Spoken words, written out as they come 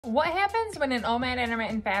What happens when an OMAD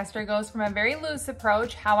intermittent faster goes from a very loose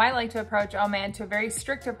approach, how I like to approach OMAD, to a very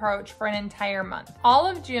strict approach for an entire month? All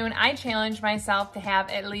of June, I challenged myself to have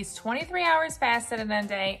at least 23 hours fasted in a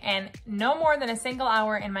day and no more than a single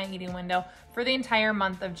hour in my eating window for the entire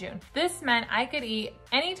month of June. This meant I could eat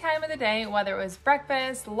any time of the day, whether it was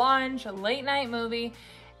breakfast, lunch, a late night movie,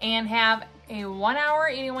 and have a 1 hour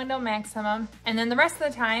eating window maximum. And then the rest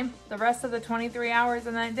of the time, the rest of the 23 hours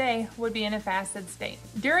in that day would be in a fasted state.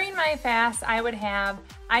 During my fast, I would have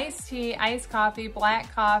iced tea, iced coffee,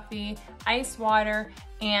 black coffee, iced water,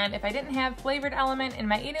 and if I didn't have flavored element in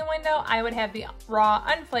my eating window, I would have the raw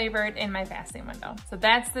unflavored in my fasting window. So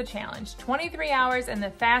that's the challenge. 23 hours in the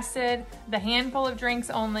fasted, the handful of drinks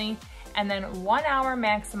only, and then 1 hour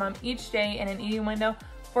maximum each day in an eating window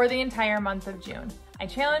for the entire month of June. I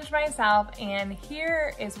challenged myself, and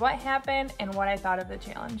here is what happened and what I thought of the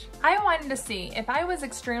challenge. I wanted to see if I was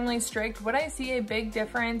extremely strict, would I see a big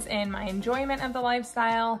difference in my enjoyment of the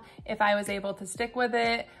lifestyle, if I was able to stick with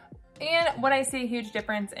it, and would I see a huge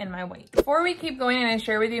difference in my weight? Before we keep going and I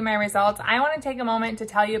share with you my results, I want to take a moment to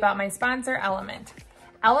tell you about my sponsor, Element.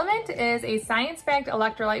 Element is a science-backed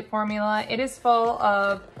electrolyte formula. It is full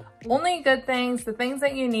of only good things, the things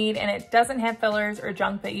that you need, and it doesn't have fillers or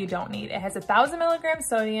junk that you don't need. It has 1,000 milligrams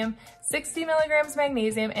sodium, 60 milligrams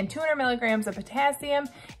magnesium, and 200 milligrams of potassium.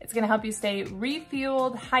 It's gonna help you stay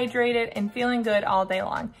refueled, hydrated, and feeling good all day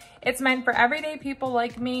long. It's meant for everyday people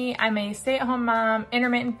like me. I'm a stay-at-home mom,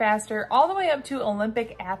 intermittent faster, all the way up to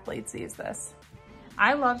Olympic athletes use this.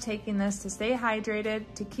 I love taking this to stay hydrated,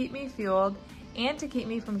 to keep me fueled, and to keep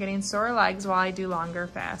me from getting sore legs while I do longer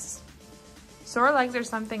fasts. Sore legs are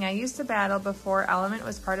something I used to battle before Element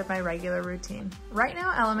was part of my regular routine. Right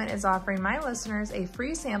now, Element is offering my listeners a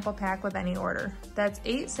free sample pack with any order. That's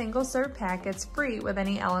 8 single-serve packets free with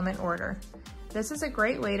any Element order. This is a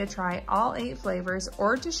great way to try all 8 flavors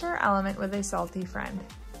or to share Element with a salty friend.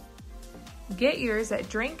 Get yours at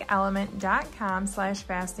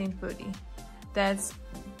drinkelement.com/fastingfoodie. That's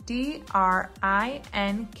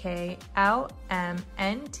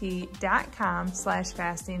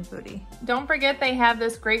DRINKLMNT.com/fastingfoodie. Don't forget they have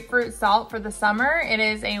this grapefruit salt for the summer. It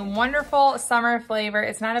is a wonderful summer flavor.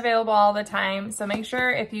 It's not available all the time, so make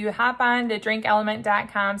sure if you hop on to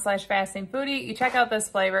drinkelement.com/fastingfoodie, you check out this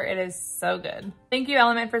flavor. It is so good. Thank you,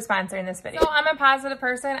 Element, for sponsoring this video. So I'm a positive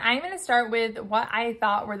person. I'm gonna start with what I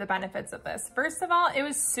thought were the benefits of this. First of all, it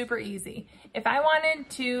was super easy. If I wanted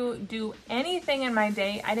to do anything in my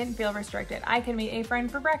day, I didn't feel restricted. I could meet a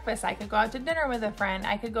friend for breakfast. I could go out to dinner with a friend.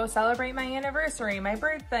 I could go celebrate my anniversary, my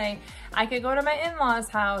birthday. I could go to my in-laws'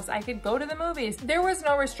 house. I could go to the movies. There was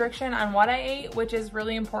no restriction on what I ate, which is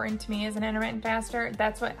really important to me as an intermittent faster.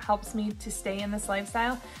 That's what helps me to stay in this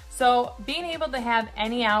lifestyle. So being able to have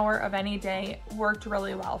any hour of any day worked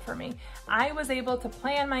really well for me. I was able to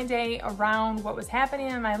plan my day around what was happening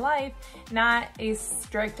in my life, not a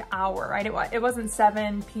strict hour, right? It wasn't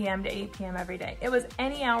 7 p.m. to 8 p.m. every day. It was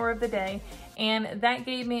any hour of the day, and that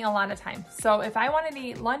gave me a lot of time. So if I wanted to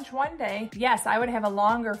eat lunch one day, yes, I would have a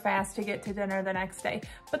longer fast to get to dinner the next day.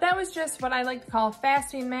 But that was just what I like to call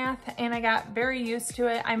fasting math, and I got very used to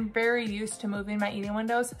it. I'm very used to moving my eating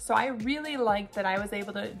windows, so I really liked that I was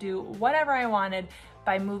able to do whatever I wanted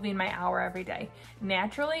by moving my hour every day.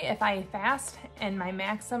 Naturally, if I fast and my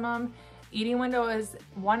maximum eating window is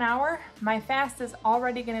 1 hour, my fast is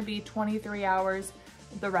already gonna be 23 hours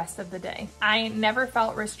the rest of the day. I never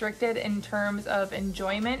felt restricted in terms of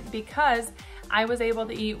enjoyment because I was able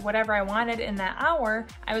to eat whatever I wanted in that hour.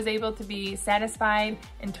 I was able to be satisfied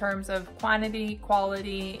in terms of quantity,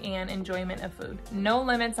 quality, and enjoyment of food. No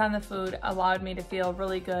limits on the food allowed me to feel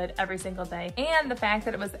really good every single day. And the fact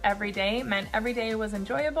that it was every day meant every day was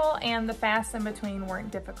enjoyable and the fasts in between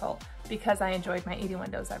weren't difficult because I enjoyed my eating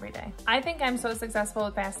windows every day. I think I'm so successful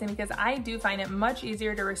with fasting because I do find it much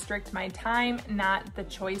easier to restrict my time, not the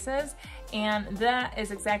choices. And that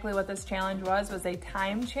is exactly what this challenge was a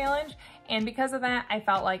time challenge. And because of that, I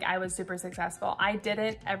felt like I was super successful. I did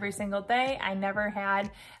it every single day. I never had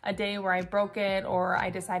a day where I broke it or I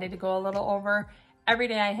decided to go a little over. Every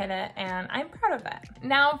day I hit it, and I'm proud of that.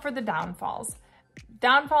 Now for the downfalls.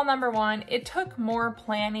 Downfall number 1, it took more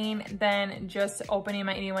planning than just opening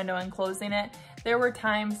my eating window and closing it. There were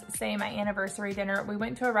times, say my anniversary dinner, we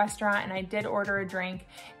went to a restaurant and I did order a drink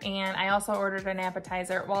and I also ordered an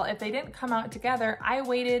appetizer. Well, if they didn't come out together, I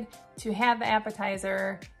waited to have the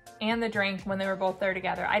appetizer and the drink when they were both there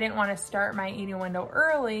together. I didn't want to start my eating window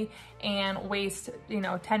early and waste,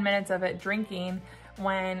 10 minutes of it drinking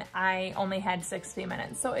when I only had 60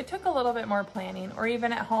 minutes. So it took a little bit more planning. Or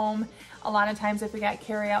even at home, a lot of times if we got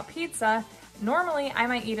carry-out pizza, normally I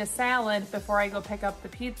might eat a salad before I go pick up the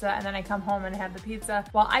pizza and then I come home and have the pizza.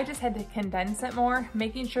 Well, I just had to condense it more.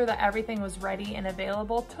 Making sure that everything was ready and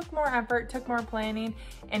available took more effort, took more planning,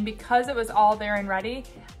 and because it was all there and ready,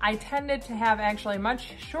 I tended to have actually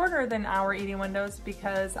much shorter than hour eating windows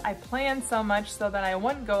because I planned so much so that I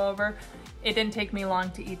wouldn't go over. It didn't take me long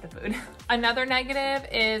to eat the food. Another negative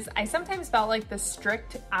is I sometimes felt like the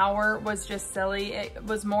strict hour was just silly. It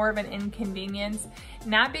was more of an inconvenience,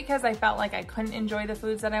 not because I felt like I couldn't enjoy the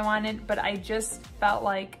foods that I wanted, but I just felt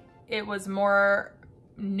like it was more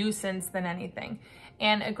nuisance than anything.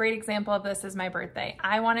 And a great example of this is my birthday.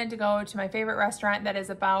 I wanted to go to my favorite restaurant that is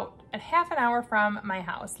about a half an hour from my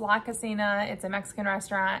house, La Cocina. It's a Mexican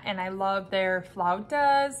restaurant and I love their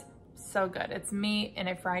flautas. So good. It's meat and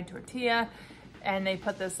a fried tortilla and they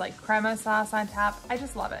put this like crema sauce on top. I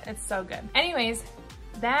just love it. It's so good. Anyways,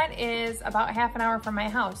 that is about half an hour from my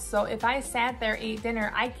house. So if I sat there, ate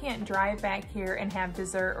dinner, I can't drive back here and have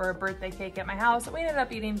dessert or a birthday cake at my house. We ended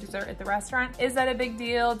up eating dessert at the restaurant. Is that a big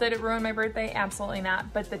deal? Did it ruin my birthday? Absolutely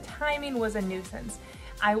not. But the timing was a nuisance.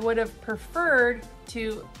 I would have preferred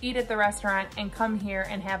to eat at the restaurant and come here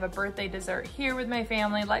and have a birthday dessert here with my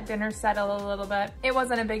family, let dinner settle a little bit. It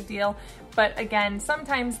wasn't a big deal, but again,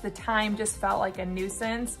 sometimes the time just felt like a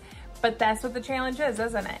nuisance, but that's what the challenge is,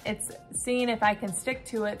 isn't it? It's seeing if I can stick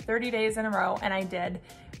to it 30 days in a row, and I did,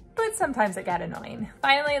 but sometimes it got annoying.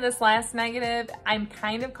 Finally, this last negative, I'm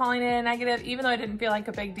kind of calling it a negative, even though I didn't feel like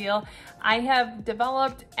a big deal. I have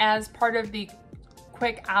developed as part of the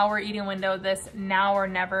quick hour eating window this now or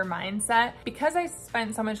never mindset. Because I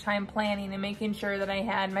spent so much time planning and making sure that I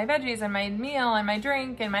had my veggies and my meal and my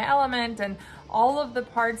drink and my element and all of the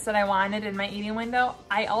parts that I wanted in my eating window,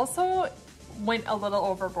 I also went a little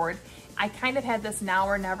overboard. I kind of had this now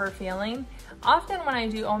or never feeling. Often when I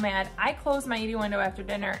do OMAD, I close my eating window after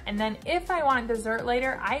dinner, and then if I want dessert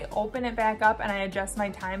later, I open it back up and I adjust my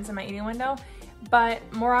times in my eating window. But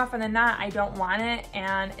more often than not, I don't want it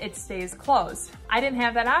and it stays closed. I didn't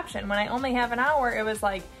have that option. When I only have an hour, it was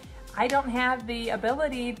like, I don't have the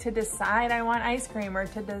ability to decide I want ice cream or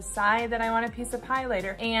to decide that I want a piece of pie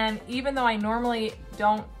later. And even though I normally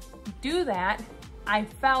don't do that, I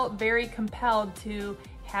felt very compelled to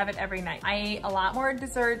have it every night. I ate a lot more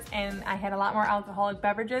desserts and I had a lot more alcoholic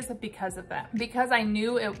beverages because of that. Because I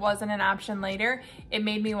knew it wasn't an option later, it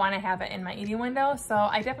made me want to have it in my eating window. So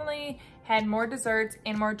I definitely had more desserts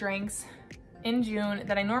and more drinks in June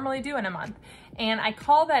than I normally do in a month. And I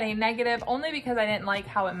call that a negative only because I didn't like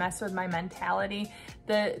how it messed with my mentality.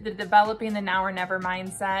 The developing the now or never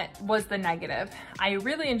mindset was the negative. I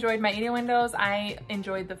really enjoyed my eating windows. I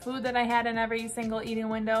enjoyed the food that I had in every single eating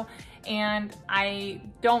window. And I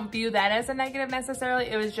don't view that as a negative necessarily.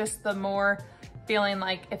 It was just the more feeling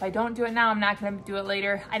like if I don't do it now, I'm not gonna do it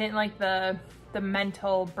later. I didn't like the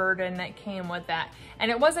mental burden that came with that. And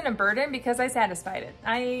it wasn't a burden because I satisfied it.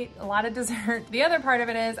 I ate a lot of dessert. The other part of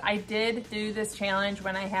it is I did do this challenge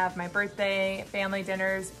when I have my birthday, family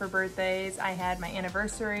dinners for birthdays, I had my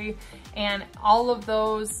anniversary, and all of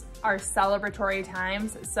those are celebratory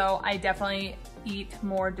times. So I definitely eat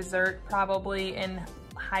more dessert probably in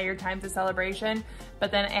higher times of celebration, but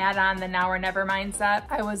then add on the now or never mindset.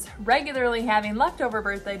 I was regularly having leftover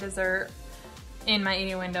birthday dessert in my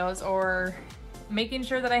eating windows or making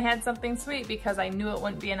sure that I had something sweet because I knew it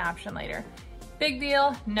wouldn't be an option later. Big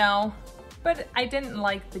deal? No, but I didn't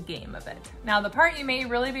like the game of it. Now the part you may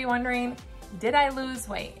really be wondering, did I lose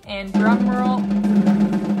weight? And drum roll,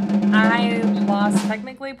 I lost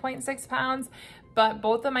technically 0.6 pounds, but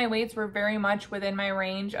both of my weights were very much within my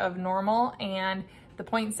range of normal, and the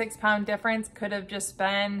 0.6 pound difference could have just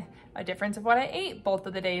been a difference of what I ate both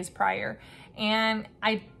of the days prior. And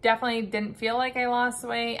I definitely didn't feel like I lost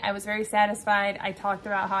weight. I was very satisfied. I talked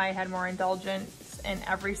about how I had more indulgence in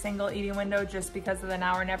every single eating window just because of the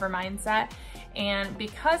now or never mindset. And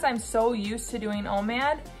because I'm so used to doing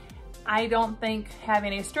OMAD, I don't think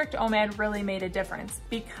having a strict OMAD really made a difference.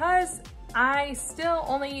 Because I still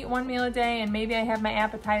only eat one meal a day and maybe I have my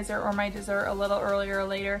appetizer or my dessert a little earlier or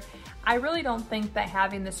later, I really don't think that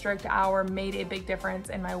having the strict hour made a big difference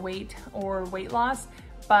in my weight or weight loss.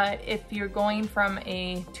 But if you're going from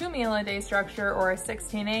a 2 meal a day structure or a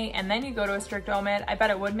 16-8 and then you go to a strict OMAD, I bet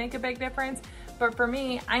it would make a big difference. But for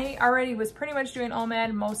me, I already was pretty much doing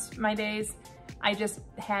OMAD most of my days. I just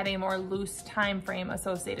had a more loose time frame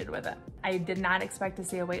associated with it. I did not expect to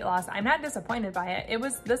see a weight loss. I'm not disappointed by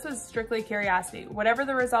it. This was strictly curiosity. Whatever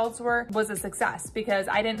the results were was a success because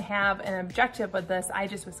I didn't have an objective with this. I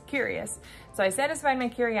just was curious. So I satisfied my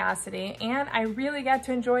curiosity and I really got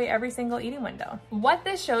to enjoy every single eating window. What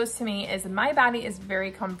this shows to me is my body is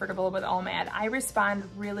very comfortable with OMAD. I respond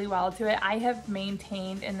really well to it. I have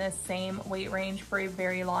maintained in this same weight range for a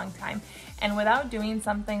very long time. And without doing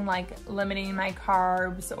something like limiting my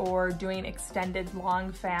carbs or doing extended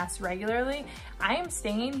long fasts regularly, I am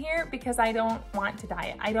staying here because I don't want to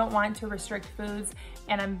diet. I don't want to restrict foods,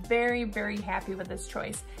 and I'm very, very happy with this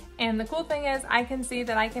choice. And the cool thing is I can see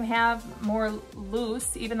that I can have more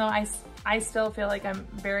loose, even though I still feel like I'm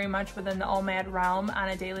very much within the OMAD realm on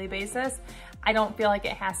a daily basis. I don't feel like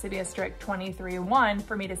it has to be a strict 23-1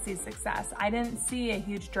 for me to see success. I didn't see a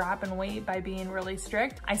huge drop in weight by being really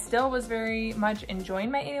strict. I still was very much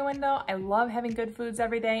enjoying my eating window. I love having good foods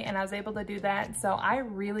every day, and I was able to do that. So I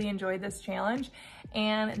really enjoyed this challenge.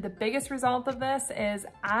 And the biggest result of this is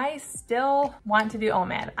I still want to do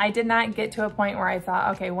OMAD. I did not get to a point where I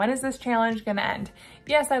thought, okay, when is this challenge gonna end?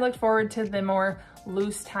 Yes, I looked forward to the more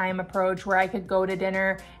loose time approach where I could go to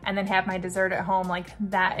dinner and then have my dessert at home. Like,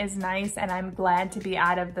 that is nice, and I'm glad to be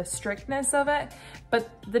out of the strictness of it. But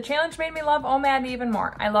the challenge made me love OMAD even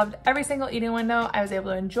more. I loved every single eating window. I was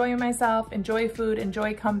able to enjoy myself, enjoy food,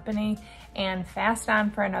 enjoy company, and fast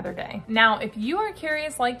on for another day. Now, if you are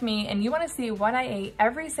curious like me and you want to see what I ate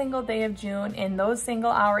every single day of June in those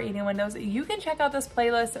single-hour eating windows, you can check out this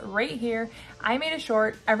playlist right here. I made a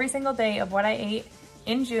short every single day of what I ate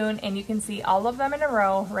in June, and you can see all of them in a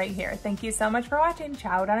row right here. Thank you so much for watching.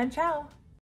 Ciao, Don, and ciao.